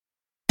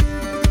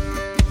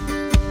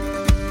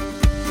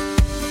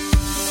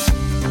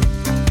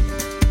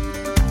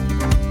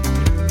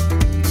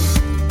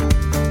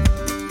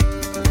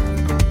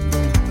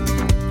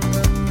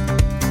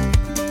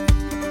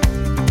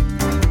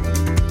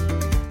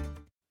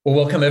Well,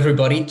 welcome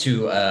everybody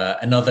to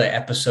another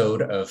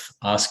episode of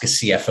Ask a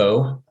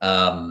CFO.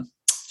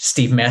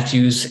 Steve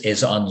Matthews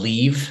is on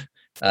leave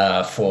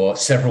for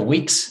several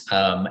weeks.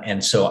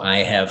 And so I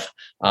have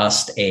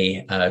asked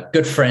a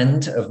good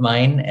friend of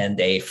mine and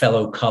a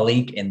fellow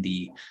colleague in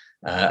the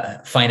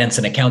finance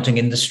and accounting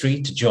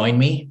industry to join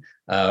me,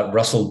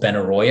 Russell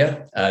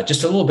Benaroya.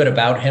 Just a little bit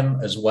about him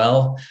as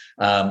well.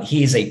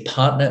 He is a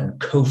partner and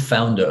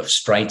co-founder of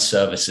Stride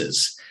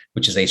Services,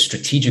 which is a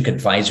strategic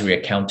advisory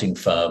accounting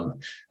firm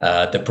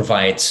that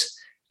provides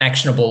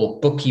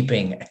actionable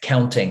bookkeeping,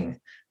 accounting,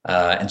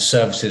 and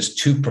services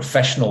to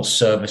professional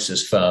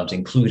services firms,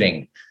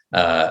 including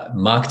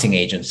marketing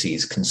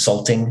agencies,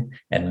 consulting,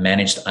 and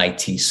managed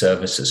IT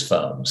services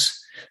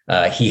firms.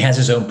 He has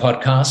his own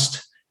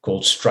podcast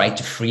called Stride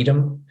to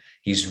Freedom.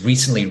 He's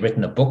recently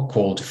written a book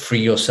called Free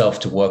Yourself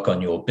to Work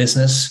on Your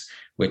Business,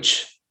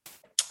 which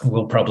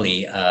we'll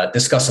probably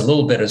discuss a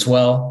little bit as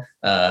well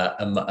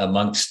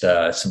amongst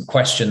some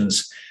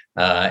questions,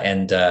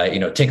 and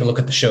take a look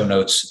at the show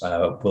notes.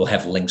 We'll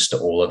have links to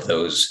all of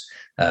those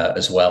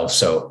as well.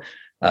 So,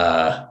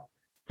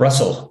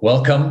 Russell,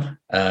 welcome.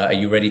 Are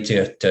you ready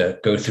to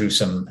go through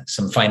some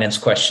finance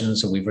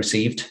questions that we've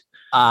received?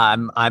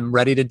 I'm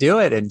ready to do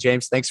it. And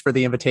James, thanks for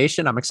the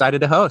invitation. I'm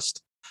excited to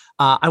host.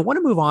 I want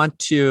to move on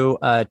to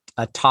a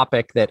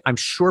topic that I'm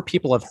sure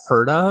people have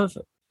heard of,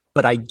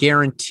 but I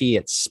guarantee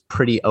it's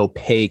pretty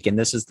opaque. And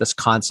this is this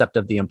concept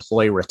of the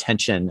employee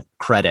retention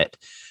credit.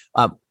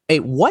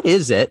 What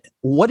is it?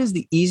 What is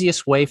the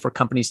easiest way for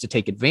companies to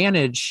take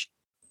advantage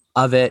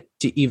of it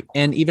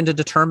and even to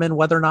determine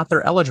whether or not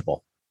they're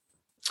eligible?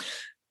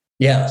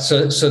 Yeah.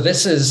 So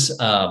this is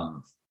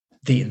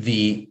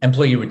the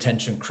employee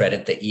retention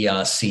credit. The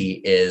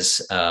ERC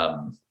is, I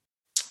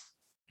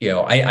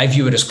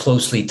view it as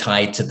closely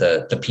tied to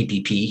the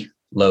PPP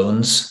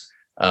loans.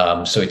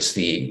 So it's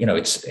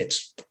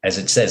it's as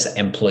it says,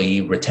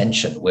 employee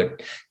retention, where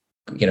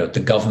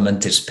the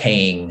government is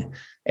paying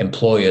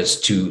employers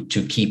to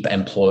keep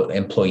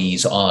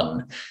employees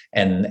on,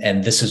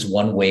 and this is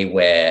one way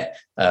where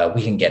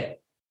we can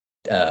get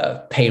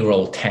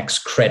payroll tax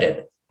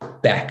credit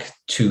back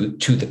to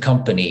the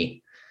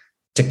company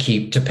to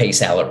pay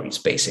salaries,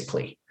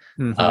 basically.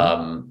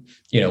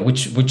 Mm-hmm.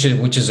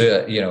 Which is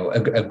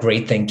a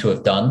great thing to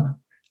have done.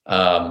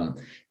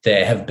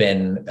 There have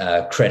been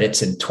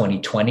credits in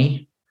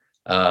 2020,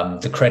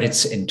 the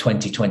credits in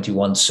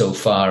 2021 so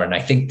far, and I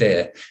think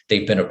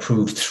they've been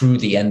approved through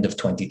the end of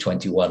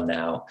 2021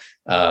 now,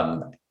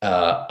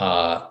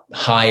 are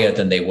higher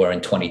than they were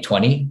in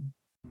 2020.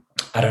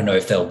 I don't know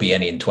if there'll be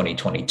any in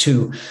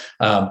 2022,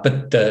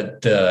 but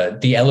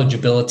the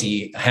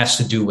eligibility has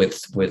to do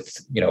with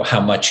how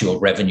much your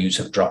revenues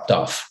have dropped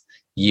off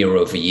year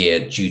over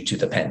year due to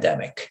the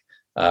pandemic,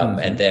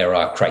 and there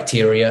are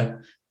criteria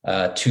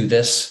to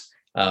this.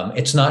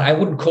 It's not, I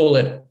wouldn't call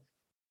it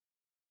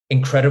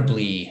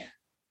incredibly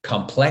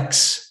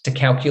complex to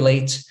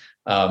calculate,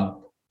 but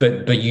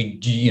you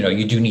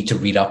do need to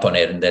read up on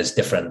it, and there's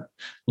different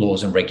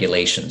laws and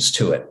regulations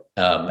to it.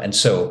 And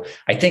so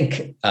I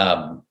think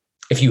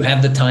if you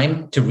have the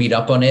time to read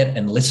up on it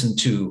and listen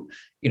to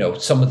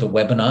some of the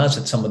webinars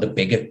that some of the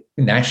bigger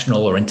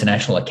national or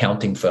international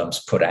accounting firms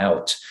put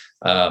out,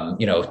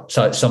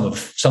 so some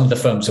of the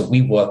firms that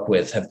we work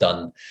with have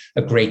done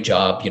a great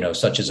job,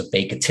 such as a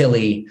Baker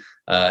Tilly,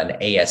 an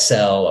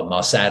ASL, a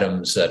Moss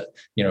Adams, that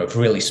have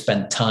really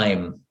spent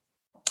time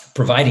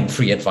providing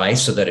free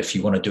advice so that if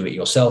you want to do it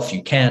yourself,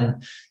 you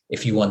can.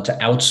 If you want to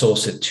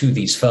outsource it to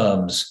these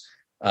firms,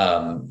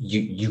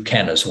 you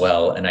can as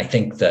well. And I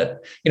think that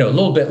a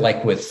little bit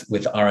like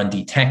with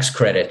R&D tax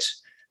credit,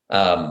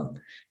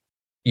 the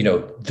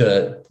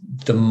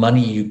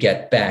money you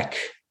get back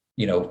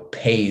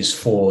pays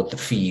for the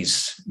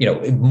fees,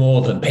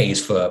 more than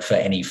pays for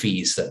any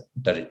fees that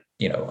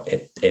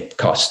it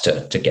costs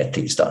to get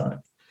these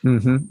done.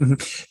 Mm-hmm, mm-hmm.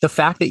 The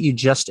fact that you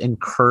just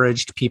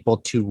encouraged people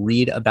to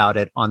read about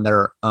it on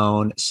their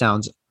own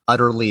sounds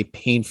utterly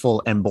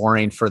painful and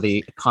boring for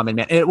the common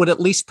man. It would at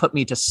least put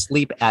me to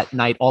sleep at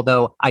night,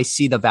 although I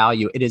see the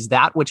value. It is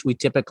that which we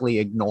typically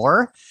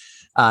ignore,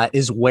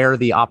 is where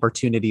the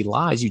opportunity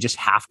lies. You just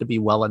have to be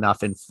well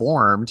enough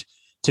informed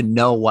to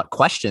know what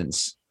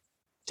questions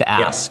to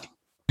ask.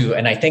 Yeah.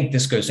 And I think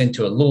this goes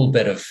into a little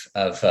bit of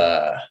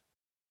the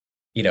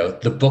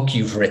book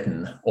you've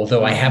written,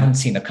 although I haven't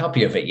seen a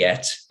copy of it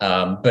yet.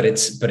 But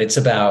it's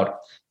about,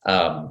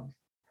 as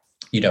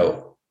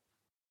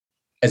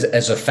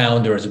a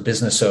founder, as a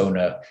business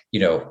owner,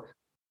 are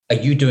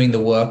you doing the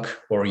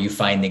work, or are you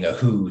finding a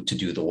who to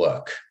do the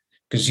work?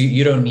 Because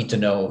you don't need to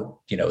know,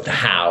 the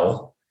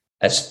how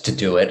as to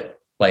do it.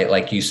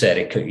 Like you said,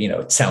 it could,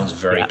 it sounds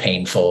very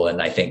painful,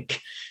 and I think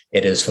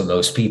it is for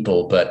most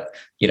people, but,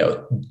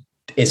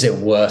 is it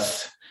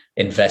worth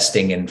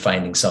investing in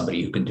finding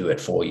somebody who can do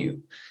it for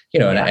you?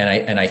 And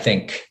I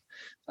think,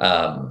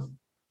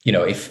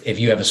 if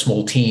you have a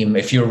small team,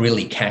 if you're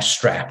really cash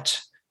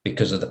strapped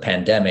because of the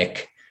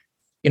pandemic,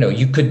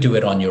 you could do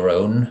it on your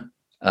own.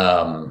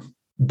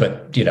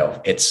 But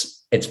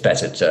it's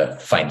better to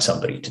find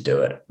somebody to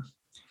do it.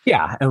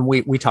 Yeah. And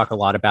we talk a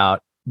lot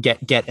about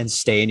get and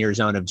stay in your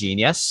zone of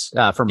genius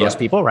for most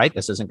people, right?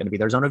 This isn't going to be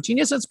their zone of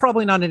genius. It's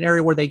probably not an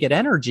area where they get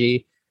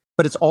energy,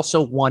 but it's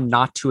also one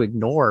not to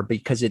ignore,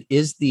 because it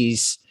is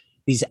these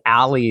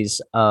alleys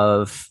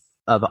of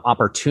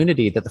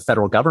opportunity that the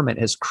federal government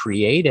has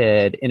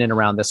created in and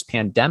around this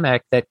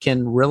pandemic that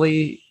can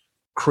really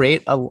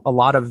create a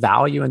lot of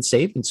value and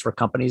savings for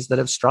companies that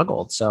have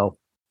struggled. So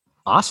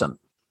awesome.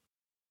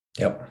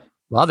 Yep.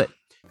 Love it.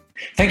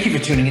 Thank you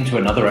for tuning into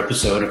another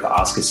episode of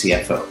Ask a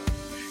CFO.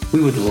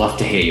 We would love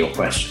to hear your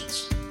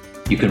questions.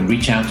 You can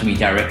reach out to me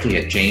directly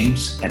at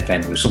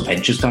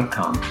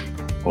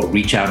james@vanrusselventures.com or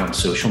reach out on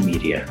social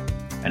media,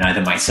 and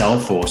either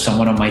myself or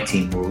someone on my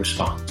team will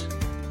respond.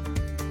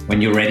 When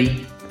you're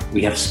ready,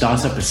 we have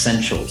startup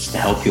essentials to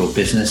help your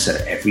business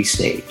at every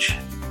stage.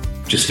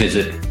 Just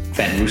visit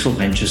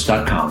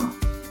vanrusselventures.com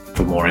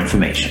for more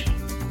information.